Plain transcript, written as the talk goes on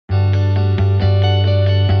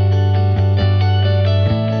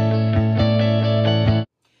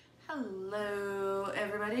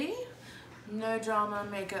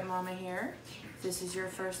Nodramamakeupmama here. If this is your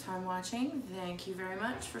first time watching, thank you very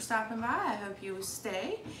much for stopping by. I hope you will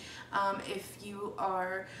stay. If you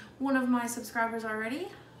are one of my subscribers already,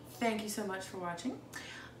 thank you so much for watching.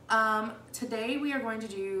 Today we are going to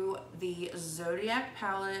do the Zodiac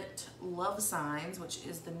palette Love Signs, which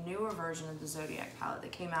is the newer version of the Zodiac palette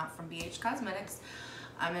that came out from BH Cosmetics.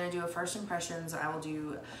 I'm going to do a first impressions. I will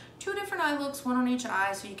do 2 different eye looks, one on each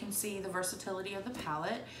eye, so you can see the versatility of the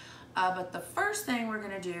palette. But the first thing we're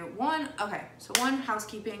going to do, one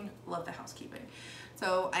housekeeping, love the housekeeping.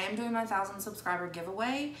 So I am doing my 1,000 subscriber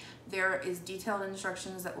giveaway. There is detailed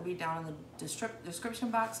instructions that will be down in the description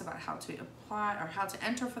box about how to apply or how to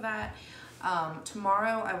enter for that.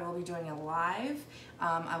 Tomorrow I will be doing a live.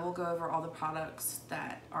 I will go over all the products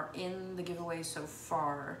that are in the giveaway so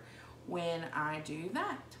far when I do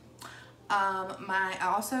that. I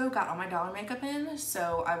also got all my dollar makeup in,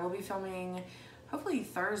 so I will be filming hopefully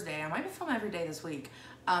Thursday. I might be filming every day this week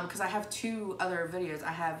because I have 2 other videos.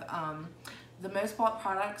 I have the most bought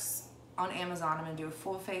products on Amazon. I'm going to do a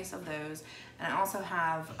full face of those, and I also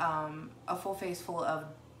have a full face full of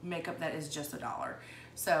makeup that is just $1.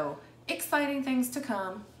 So exciting things to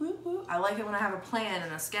come. Woo-hoo. I like it when I have a plan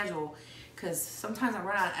and a schedule because sometimes I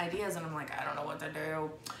run out of ideas and I'm like, I don't know what to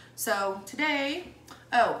do. So today,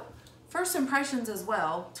 first impressions as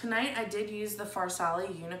well. Tonight I did use the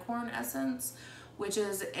Farsali Unicorn Essence, which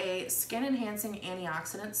is a skin enhancing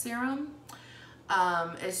antioxidant serum.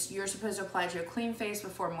 You're supposed to apply it to a clean face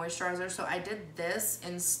before moisturizer. So I did this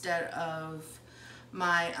instead of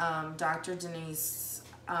my Dr. Denise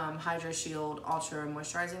Hydra Shield Ultra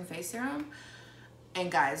Moisturizing Face Serum. And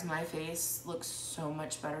guys, my face looks so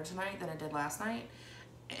much better tonight than it did last night.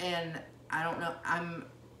 And I don't know,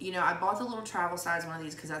 I bought the little travel size one of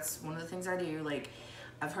these because that's one of the things I do. Like,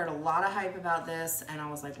 I've heard a lot of hype about this and I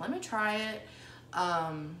was like, let me try it.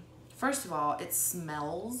 First of all, it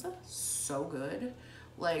smells so good.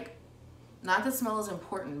 Like, not that smell is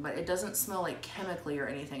important, but it doesn't smell like chemically or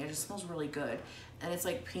anything. It just smells really good. And it's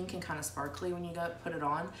like pink and kind of sparkly when you put it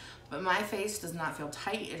on. But my face does not feel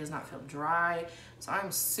tight. It does not feel dry. So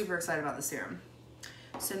I'm super excited about the serum.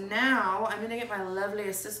 So now I'm gonna get my lovely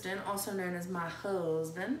assistant, also known as my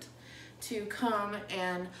husband, to come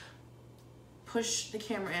and push the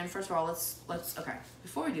camera in. First of all, okay,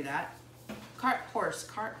 before we do that, cart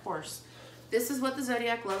horse. This is what the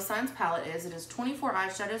Zodiac Love Signs palette is. It is 24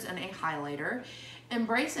 eyeshadows and a highlighter.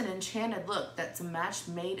 Embrace an enchanted look that's a match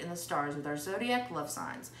made in the stars with our Zodiac Love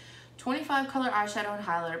Signs. 25 color eyeshadow and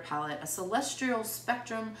highlighter palette, a celestial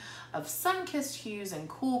spectrum of sun-kissed hues and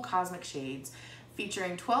cool cosmic shades,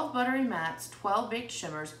 featuring 12 buttery mattes, 12 baked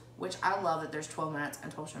shimmers, which I love that there's 12 mattes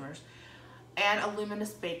and 12 shimmers, and a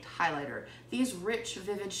luminous baked highlighter. These rich,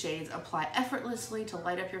 vivid shades apply effortlessly to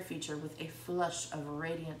light up your feature with a flush of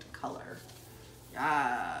radiant color.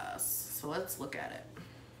 Yes, so let's look at it.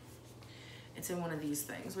 It's in one of these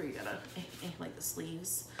things where you gotta, like the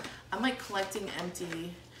sleeves. I'm like collecting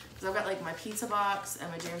empty, because I've got like my pizza box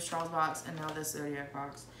and my James Charles box and now this Zodiac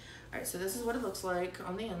box. All right, so this is what it looks like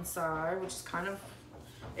on the inside, which is kind of,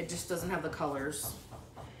 it just doesn't have the colors.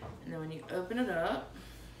 And then when you open it up,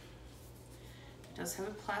 it does have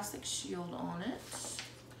a plastic shield on it.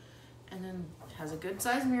 And then it has a good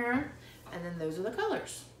size mirror. And then those are the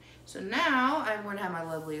colors. So now I'm going to have my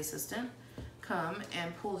lovely assistant come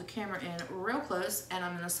and pull the camera in real close, and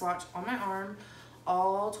I'm going to swatch on my arm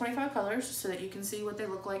all 25 colors so that you can see what they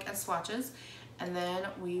look like as swatches. And then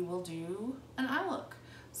we will do an eye look.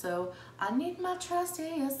 So I need my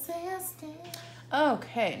trusty assistant.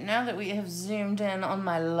 Okay, now that we have zoomed in on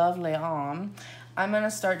my lovely arm, I'm gonna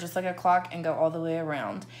start just like a clock and go all the way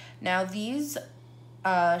around. Now these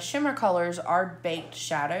shimmer colors are baked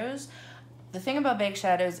shadows. The thing about baked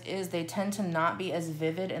shadows is they tend to not be as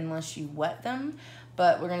vivid unless you wet them,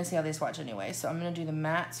 but we're gonna see how they swatch anyway. So I'm gonna do the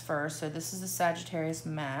mattes first. So this is the Sagittarius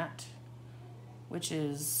matte, which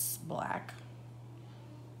is black.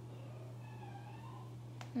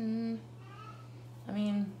 I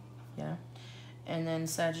mean, yeah. And then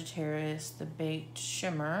Sagittarius, the baked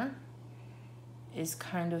shimmer, is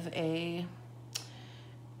kind of a,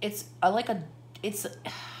 it's like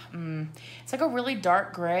a really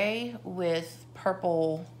dark gray with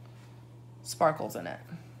purple sparkles in it.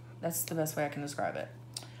 That's the best way I can describe it.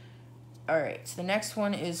 All right, so the next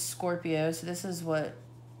one is Scorpio. So this is what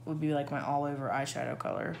would be like my all over eyeshadow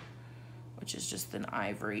color, which is just an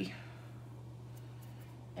ivory.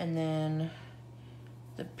 And then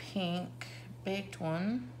the pink baked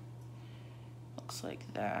one looks like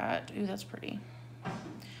that. Ooh, that's pretty.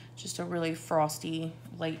 Just a really frosty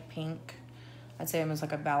light pink. I'd say almost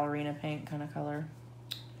like a ballerina pink kind of color.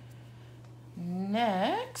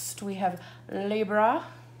 Next, we have Libra,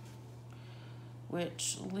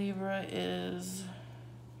 which Libra is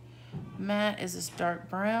matte, is this dark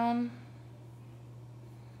brown.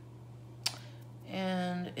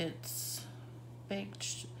 And its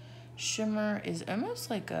baked shimmer is almost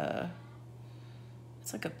like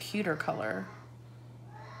it's like a pewter color.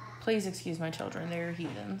 Please excuse my children, they're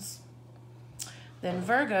heathens. Then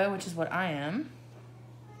Virgo, which is what I am,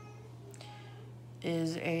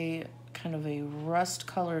 is a kind of a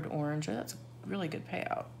rust-colored orange. Oh, that's a really good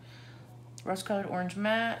payout. Rust-colored orange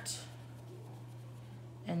matte.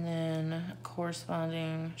 And then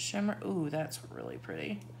corresponding shimmer. Ooh, that's really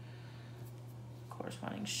pretty.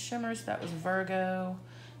 Corresponding shimmers. That was Virgo.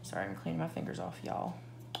 Sorry, I'm cleaning my fingers off, y'all.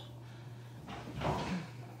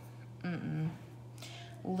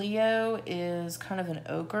 Leo is kind of an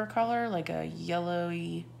ochre color, like a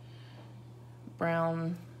yellowy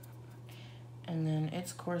brown. And then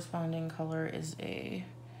its corresponding color is a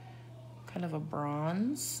kind of a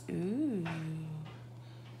bronze. Ooh.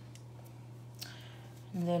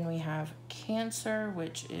 And then we have Cancer,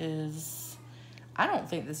 which is, I don't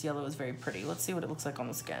think this yellow is very pretty. Let's see what it looks like on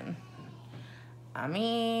the skin. I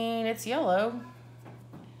mean, it's yellow,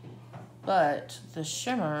 but the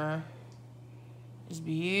shimmer is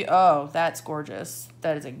oh, that's gorgeous.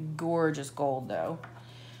 That is a gorgeous gold though.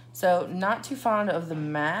 So not too fond of the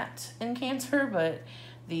matte in Cancer, but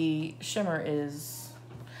the shimmer is,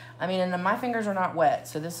 I mean, and my fingers are not wet,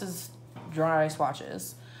 so this is dry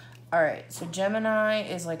swatches. All right, so Gemini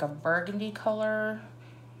is like a burgundy color.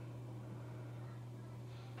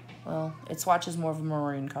 Well, it swatches more of a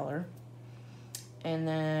maroon color. And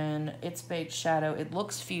then its baked shadow, it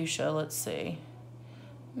looks fuchsia, let's see.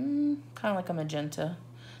 Kind of like a magenta.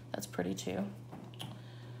 That's pretty too.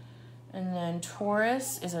 And then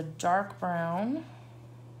Taurus is a dark brown.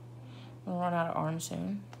 We'll run out of arms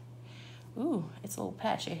soon. Ooh, it's a little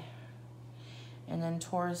patchy. And then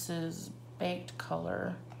Taurus's baked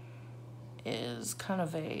color is kind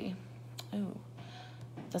of a, ooh,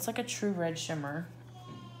 that's like a true red shimmer.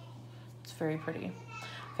 It's very pretty.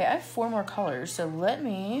 Okay, I have 4 more colors, so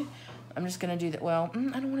I'm just gonna do that. Well,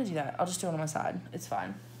 I don't wanna do that. I'll just do it on my side. It's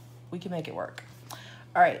fine. We can make it work.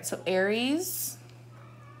 All right, so Aries.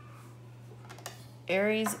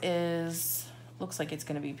 Aries is, looks like it's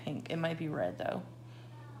gonna be pink. It might be red though.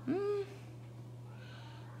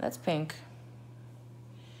 That's pink.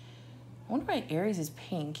 I wonder why Aries is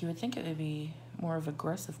pink. You would think it would be more of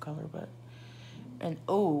aggressive color, but, and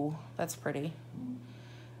oh, that's pretty.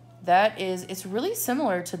 That is, it's really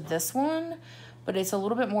similar to this one, but it's a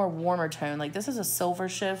little bit more warmer tone. Like this is a silver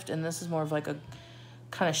shift and this is more of like a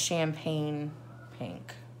kind of champagne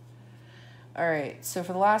pink. All right, so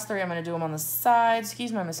for the last 3, I'm gonna do them on the side.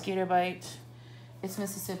 Excuse my mosquito bite. It's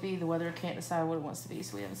Mississippi, the weather can't decide what it wants to be,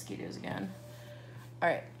 so we have mosquitoes again. All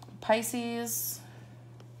right, Pisces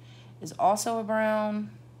is also a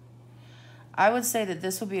brown. I would say that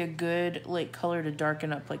this would be a good like color to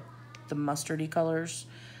darken up like the mustardy colors.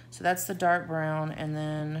 So that's the dark brown, and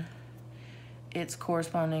then its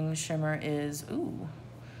corresponding shimmer is, ooh,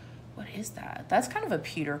 what is that? That's kind of a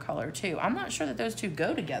pewter color too. I'm not sure that those two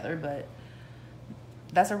go together, but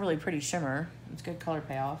that's a really pretty shimmer. It's good color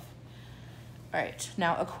payoff. All right,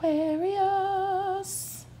 now Aquarius.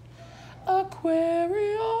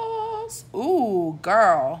 Aquarius. Ooh,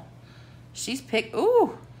 girl. She's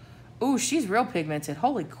ooh, she's real pigmented.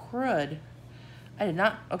 Holy crud. I did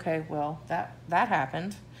not, okay, well, that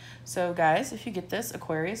happened. So guys, if you get this,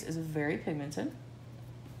 Aquarius is very pigmented.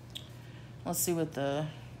 Let's see what the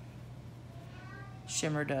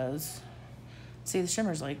shimmer does. See, the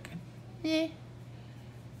shimmer's like, eh.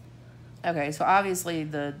 Okay, so obviously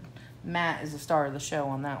the matte is the star of the show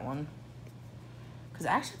on that one. Because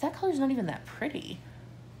actually, that color's not even that pretty.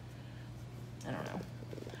 I don't know.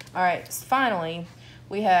 All right, so finally,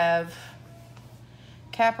 we have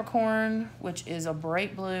Capricorn, which is a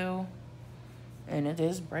bright blue, and it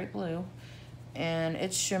is bright blue, and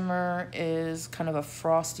its shimmer is kind of a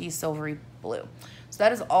frosty silvery blue. So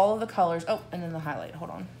that is all of the colors. Oh, and then the highlight,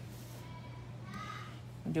 hold on.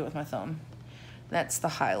 I'll do it with my thumb. That's the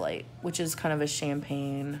highlight, which is kind of a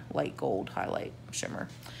champagne light gold highlight shimmer.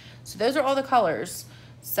 So those are all the colors: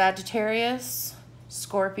 Sagittarius,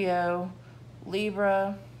 Scorpio,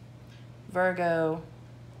 Libra, Virgo,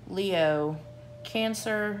 Leo,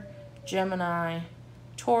 Cancer, Gemini,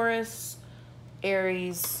 Taurus,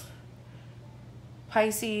 Aries,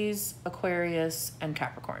 Pisces, Aquarius, and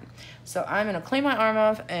Capricorn. So I'm gonna clean my arm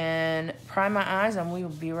off and prime my eyes, and we will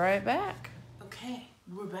be right back. Okay,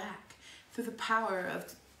 we're back. Through the power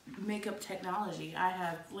of makeup technology, I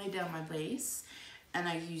have laid down my base, and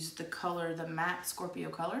I used the color, the matte Scorpio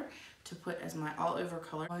color, to put as my all over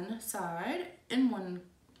color. One side in one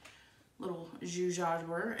little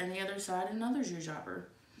jujobber and the other side another jujobber.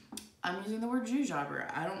 I'm using the word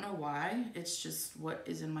jujobber. I don't know why. It's just what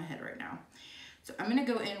is in my head right now. So I'm gonna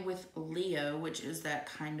go in with Leo, which is that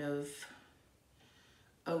kind of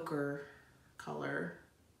ochre color.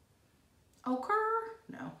 Ochre?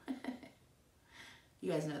 No.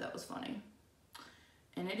 You guys know that was funny.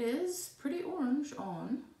 And it is pretty orange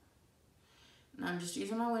on. And I'm just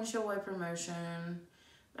using my windshield wiper motion,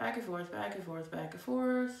 back and forth, back and forth, back and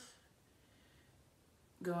forth.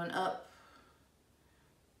 Going up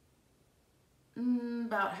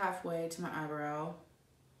about halfway to my eyebrow.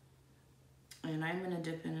 And I'm gonna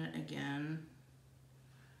dip in it again.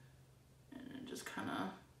 And just kind of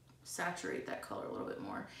saturate that color a little bit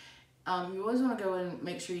more. You always wanna go and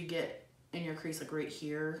make sure you get in your crease like right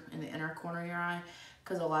here in the inner corner of your eye,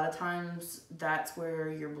 because a lot of times that's where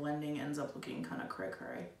your blending ends up looking kind of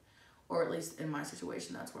cray-cray. Or at least in my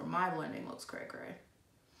situation, that's where my blending looks cray-cray.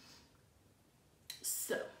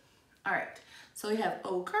 So, all right. So we have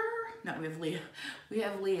ochre, no, we have Leo. We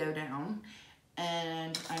have Leo down,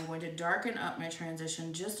 and I'm going to darken up my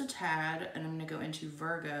transition just a tad, and I'm gonna go into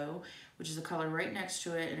Virgo, which is a color right next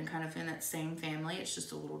to it and kind of in that same family. It's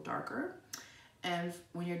just a little darker. And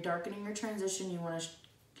when you're darkening your transition, you wanna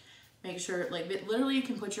make sure, like literally you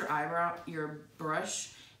can put your eyebrow, your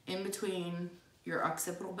brush in between your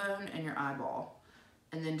occipital bone and your eyeball,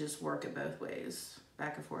 and then just work it both ways,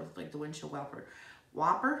 back and forth, like the windshield wiper.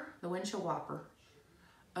 The windshield wiper.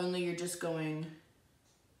 Only you're just going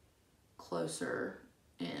closer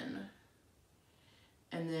in.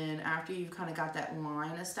 And then after you've kind of got that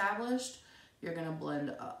line established, you're gonna blend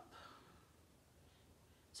up.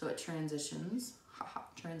 So it transitions,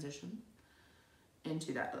 transition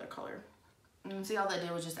into that other color. And see, all that did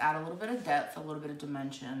was just add a little bit of depth, a little bit of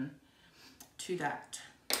dimension to that.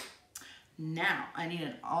 Now I need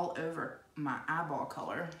an all over my eyeball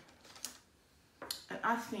color. And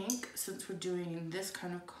I think since we're doing this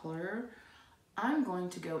kind of color, I'm going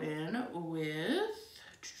to go in with,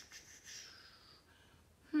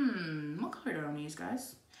 what color do I want to use,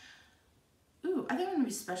 guys? Ooh, I think I'm gonna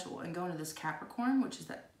be special and go into this Capricorn, which is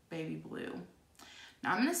that baby blue.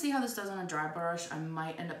 Now I'm gonna see how this does on a dry brush. I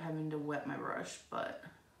might end up having to wet my brush, but,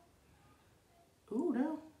 ooh,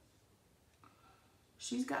 no.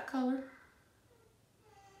 She's got color.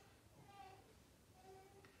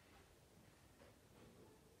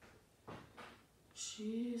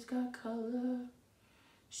 She's got color.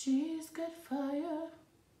 She's got fire.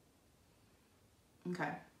 Okay.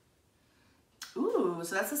 Ooh,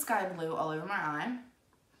 so that's the sky blue all over my eye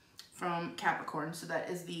from Capricorn. So that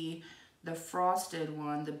is the frosted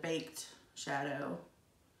one, the baked shadow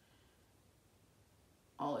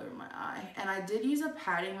all over my eye. And I did use a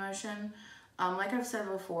patting motion. Like I've said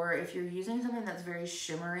before, if you're using something that's very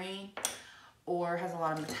shimmery or has a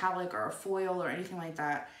lot of metallic or a foil or anything like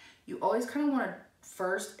that, you always kind of want to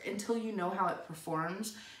first, until you know how it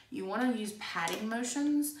performs, you want to use patting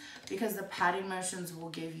motions, because the patting motions will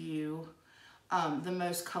give you the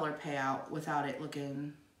most color payout without it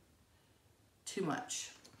looking too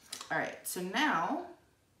much. All right, so now,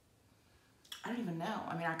 I don't even know.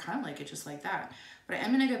 I mean, I kind of like it just like that. But I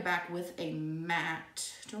am going to go back with a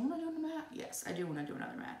matte. Do I want to do a matte? Yes, I do want to do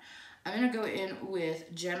another matte. I'm going to go in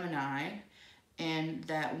with Gemini and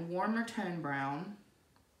that warmer tone brown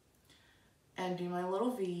and do my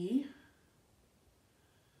little V.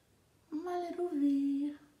 My little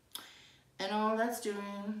V. And all that's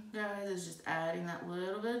doing, guys, is just adding that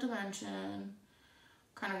little bit of dimension,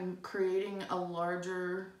 kind of creating a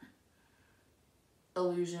larger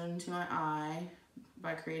illusion to my eye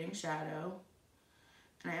by creating shadow.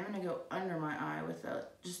 And I am going to go under my eye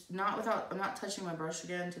without, just not without, I'm not touching my brush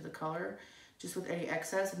again to the color, just with any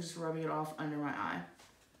excess. I'm just rubbing it off under my eye.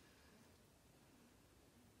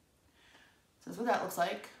 So that's what that looks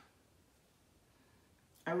like.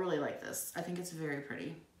 I really like this. I think it's very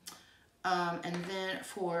pretty. And then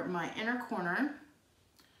for my inner corner,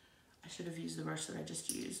 I should have used the brush that I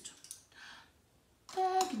just used.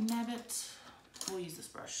 Dagnabbit. We'll use this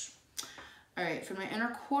brush. All right, for my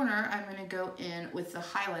inner corner, I'm gonna go in with the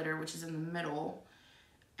highlighter, which is in the middle.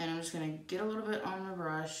 And I'm just gonna get a little bit on my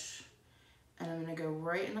brush, and I'm gonna go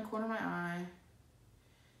right in the corner of my eye,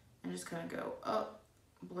 and just kind of go up,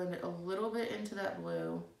 blend it a little bit into that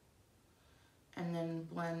blue, and then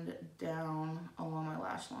blend down along my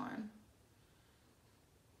lash line.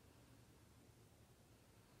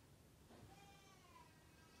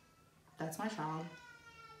 That's my child.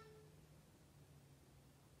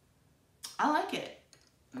 I like it.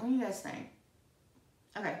 What do you guys think?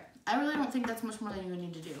 Okay, I really don't think that's much more than you would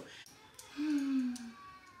need to do.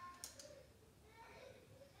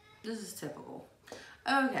 This is typical.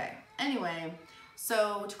 Okay, anyway,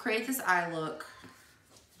 so to create this eye look,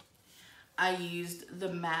 I used the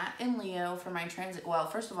matte in Leo for my transit. Well,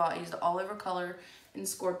 first of all, I used the all over color in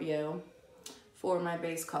Scorpio for my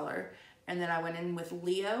base color. And then I went in with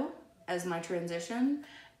Leo as my transition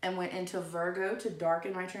and went into Virgo to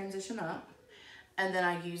darken my transition up. And then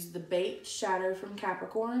I used the Bait shadow from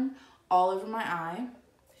Capricorn all over my eye.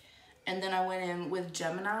 And then I went in with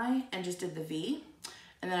Gemini and just did the V.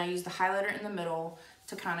 And then I used the highlighter in the middle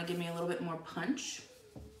to kind of give me a little bit more punch.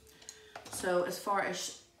 So as far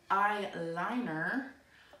as eyeliner,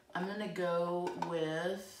 I'm gonna go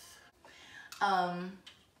with,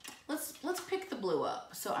 let's pick the blue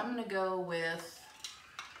up. So I'm gonna go with,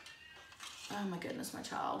 oh my goodness, my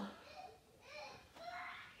child.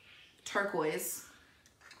 Turquoise.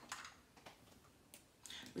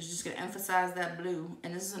 Which is just gonna emphasize that blue.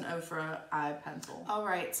 And this is an Ofra eye pencil. All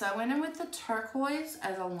right, so I went in with the turquoise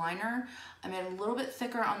as a liner. I made it a little bit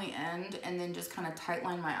thicker on the end and then just kind of tight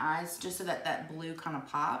line my eyes just so that that blue kind of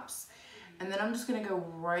pops. And then I'm just gonna go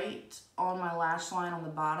right on my lash line on the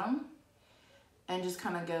bottom and just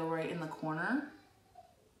kind of go right in the corner.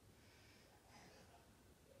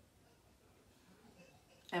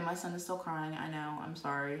 And my son is still crying, I know, I'm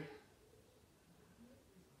sorry.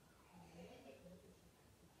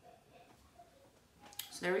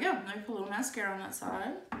 So there we go, let me put a little mascara on that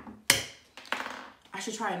side. I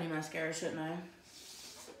should try a new mascara, shouldn't I?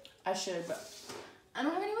 I should, but I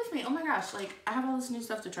don't have any with me. Oh my gosh, like I have all this new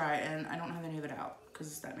stuff to try and I don't have any of it out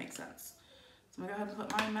because that makes sense. So I'm gonna go ahead and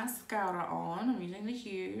put my mascara on. I'm using the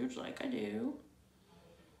Huge like I do.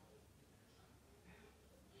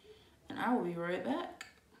 And I will be right back.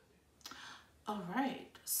 All right,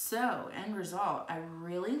 so end result. I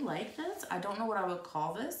really like this. I don't know what I would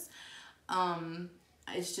call this.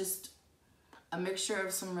 It's just a mixture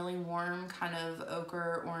of some really warm kind of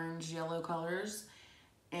ochre, orange, yellow colors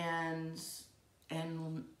and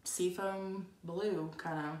seafoam blue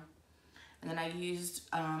kind of. And then I used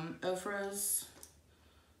Ofra's,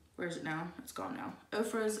 where is it now? It's gone now.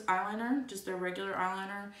 Ofra's eyeliner, just their regular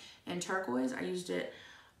eyeliner in turquoise. I used it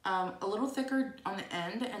a little thicker on the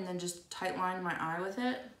end and then just tight lined my eye with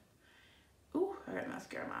it. Ooh, I got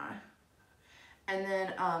mascara in my eye. And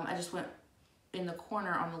then I just went in the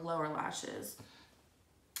corner on the lower lashes.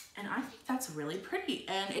 And I think that's really pretty.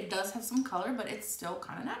 And it does have some color, but it's still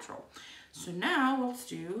kind of natural. So now let's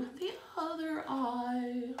do the other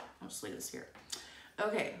eye. I'll just leave this here.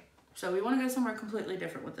 Okay, so we want to go somewhere completely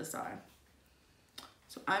different with this eye.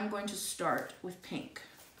 So I'm going to start with pink.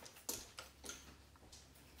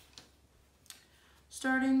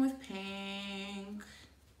 Starting with pink.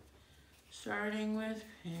 Starting with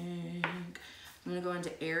pink. I'm gonna go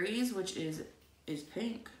into Aries, which is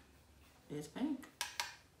pink. It's pink.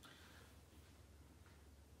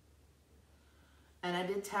 And I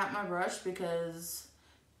did tap my brush because,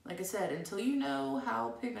 like I said, until you know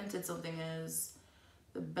how pigmented something is,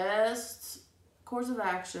 the best course of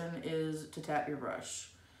action is to tap your brush.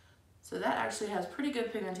 So that actually has pretty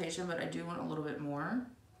good pigmentation, but I do want a little bit more.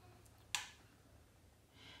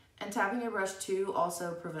 And tapping your brush too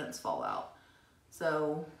also prevents fallout.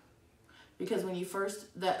 So, because when you first,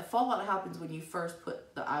 that fallout happens when you first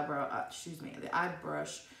put the the eye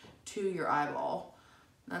brush to your eyeball.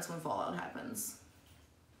 That's when fallout happens.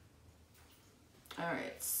 All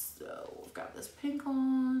right, so we've got this pink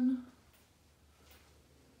on.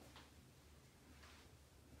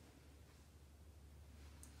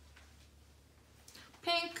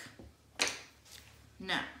 Pink.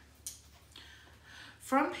 Now,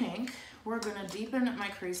 from pink, we're gonna deepen my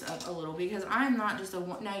crease up a little because I'm not just a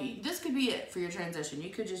one. Now, this could be it for your transition. You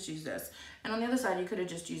could just use this. And on the other side, you could have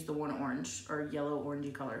just used the one orange or yellow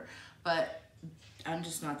orangey color. But I'm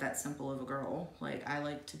just not that simple of a girl. Like, I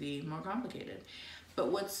like to be more complicated. But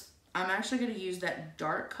I'm actually gonna use that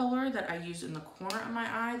dark color that I used in the corner of my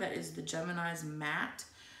eye. That is the Gemini's Matte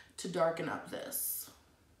to darken up this.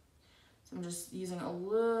 So I'm just using a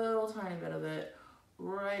little tiny bit of it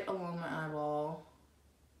right along my eyeball.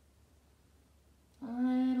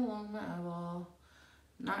 Right along my eyeball.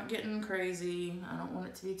 Not getting crazy. I don't want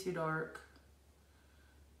it to be too dark.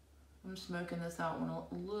 I'm smoking this out one a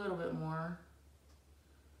little bit more.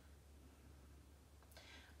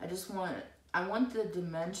 I want the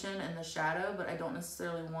dimension and the shadow, but I don't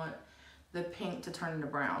necessarily want the pink to turn into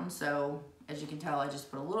brown. So as you can tell, I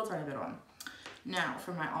just put a little tiny bit on. Now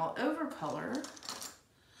for my all over color,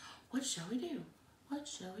 what shall we do? What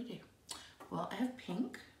shall we do? Well, I have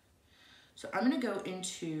pink. So I'm gonna go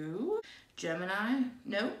into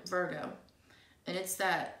Virgo. And it's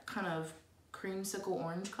that kind of creamsicle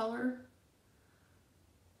orange color.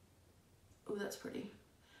 Oh, that's pretty.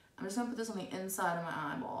 I'm just gonna put this on the inside of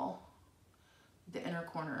my eyeball, the inner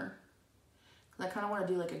corner, because I kind of want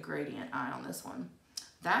to do like a gradient eye on this one.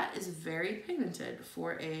 That is very pigmented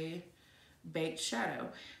for a baked shadow.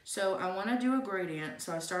 So I want to do a gradient.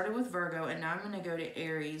 So I started with Virgo, and now I'm going to go to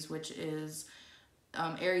Aries, which is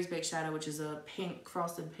Aries Baked Shadow, which is a pink,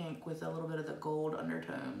 frosted pink with a little bit of the gold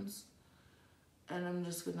undertones. And I'm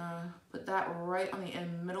just going to put that right on the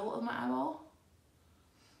middle of my eyeball.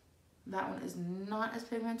 That one is not as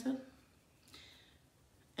pigmented.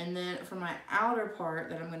 And then for my outer part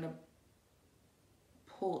that I'm going to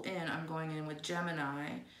pull in, I'm going in with Gemini,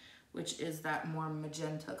 which is that more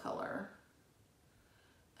magenta color.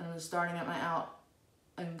 And I'm just starting at my out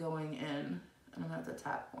and going in, and I'm gonna have to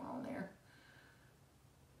tap more on there.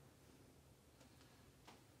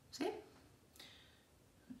 See?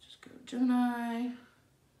 Just go Gemini,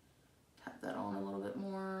 tap that on a little bit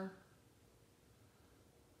more.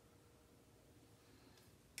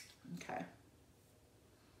 Okay.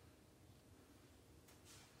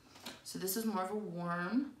 So this is more of a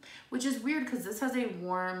warm, which is weird because this has a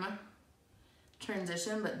warm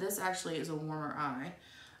transition, but this actually is a warmer eye.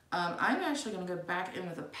 I'm actually gonna go back in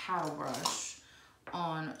with a paddle brush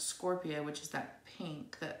on Scorpio, which is that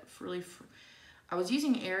pink that really, I was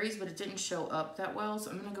using Aries, but it didn't show up that well.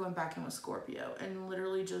 So I'm gonna go back in with Scorpio and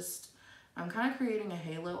literally just, I'm kind of creating a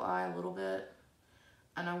halo eye a little bit.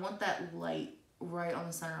 And I want that light right on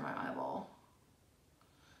the center of my eyeball.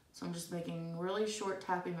 So I'm just making really short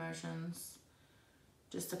tapping motions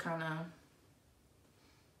just to kind of,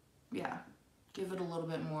 yeah, give it a little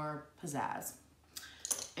bit more pizzazz.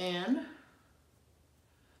 And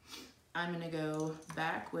I'm gonna go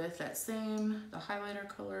back with that same, the highlighter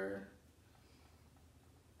color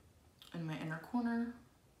in my inner corner.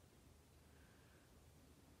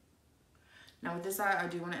 Now with this eye, I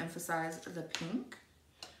do want to emphasize the pink.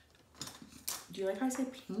 Do you like how I say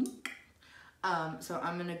pink? So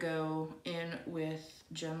I'm gonna go in with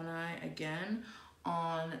Gemini again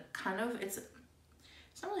on kind of, it's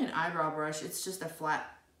not really an eyebrow brush, it's just a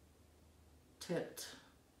flat tipped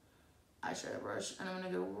eyeshadow brush, and I'm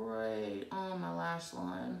gonna go right on my lash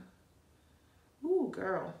line. Ooh,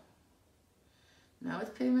 girl. Now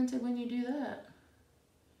it's pigmented when you do that.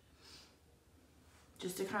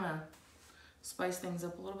 Just to kind of spice things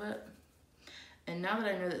up a little bit. And now that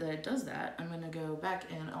I know that it does that, I'm gonna go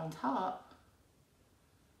back in on top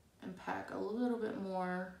and pack a little bit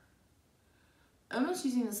more, almost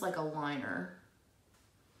using this like a liner.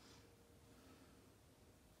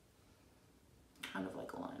 Kind of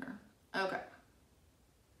like a liner. Okay.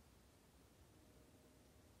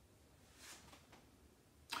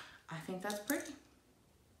 I think that's pretty.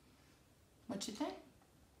 What you think?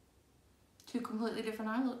 Two completely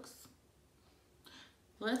different eye looks.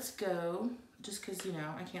 Let's go, just because, you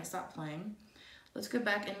know, I can't stop playing. Let's go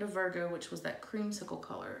back into Virgo, which was that creamsicle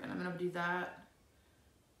color. And I'm going to do that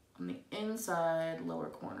on the inside lower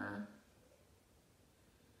corner.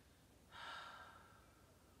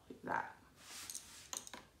 Like that.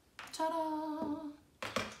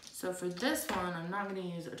 Ta-da! So for this one, I'm not going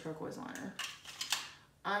to use a turquoise liner.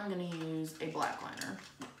 I'm going to use a black liner.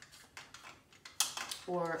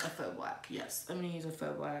 Or a faux black. Yes, I'm going to use a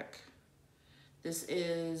faux black. This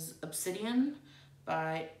is Obsidian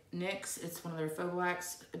by NYX. It's one of their faux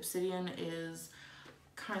blacks. Obsidian is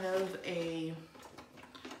kind of a,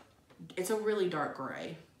 it's a really dark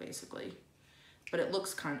gray, basically. But it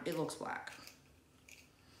looks black.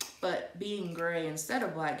 But being gray instead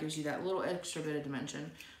of black gives you that little extra bit of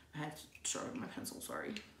dimension. I had to sharpen my pencil,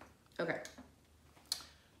 sorry. Okay.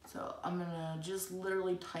 So I'm gonna just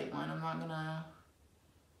literally tight line. I'm not gonna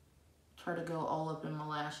try to go all up in my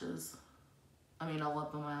lashes. I mean, all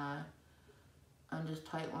up in my eye. I'm just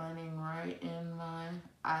tight lining right in my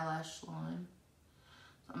eyelash line.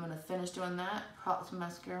 So I'm gonna finish doing that, pop some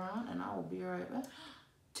mascara on, and I will be right back.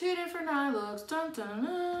 Two different eye looks, dun dun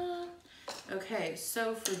dun. Okay,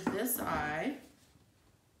 so for this eye,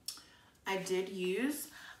 I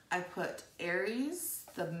put Aries,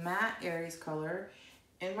 the matte Aries color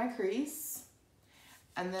in my crease,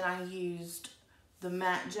 and then I used the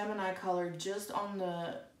matte Gemini color just on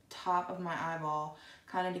the top of my eyeball,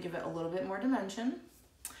 kind of to give it a little bit more dimension.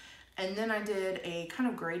 And then I did a kind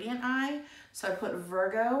of gradient eye, so I put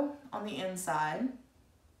Virgo on the inside,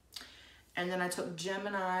 and then I took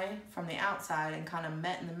Gemini from the outside and kind of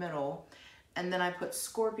met in the middle, and then I put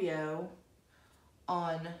Scorpio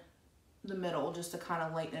on the middle just to kind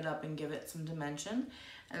of lighten it up and give it some dimension.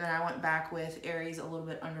 And then I went back with Aries a little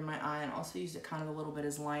bit under my eye and also used it kind of a little bit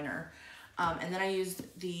as liner. And then I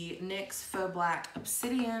used the NYX Faux Black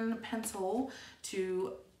Obsidian pencil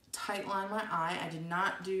to tight line my eye. I did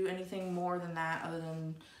not do anything more than that other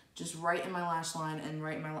than just right in my lash line and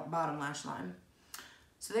right in my bottom lash line.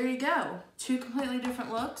 So there you go. 2 completely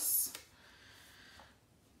different looks.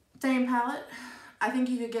 Same palette. I think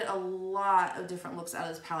you could get a lot of different looks out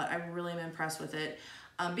of this palette. I really am impressed with it.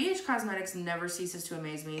 BH Cosmetics never ceases to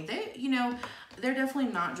amaze me. They, you know, they're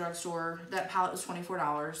definitely not drugstore. That palette was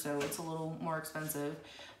 $24, so it's a little more expensive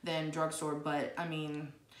than drugstore, but I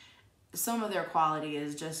mean, some of their quality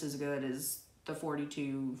is just as good as the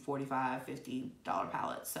 $42, $45, $50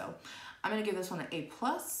 palette. So I'm gonna give this one an A+.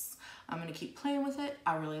 I'm gonna keep playing with it.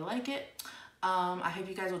 I really like it. I hope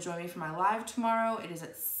you guys will join me for my live tomorrow. It is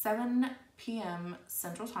at 7 p.m.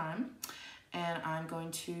 Central Time, and I'm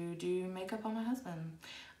going to do makeup on my husband.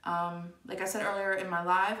 Like I said earlier in my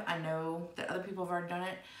live, I know that other people have already done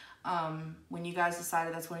it. When you guys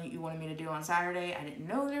decided that's what you wanted me to do on Saturday, I didn't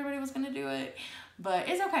know that everybody was gonna do it, but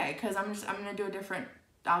it's okay, because I'm gonna do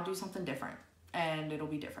I'll do something different, and it'll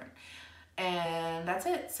be different. And that's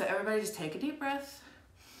it. So everybody just take a deep breath,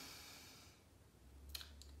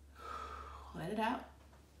 let it out,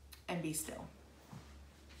 and be still.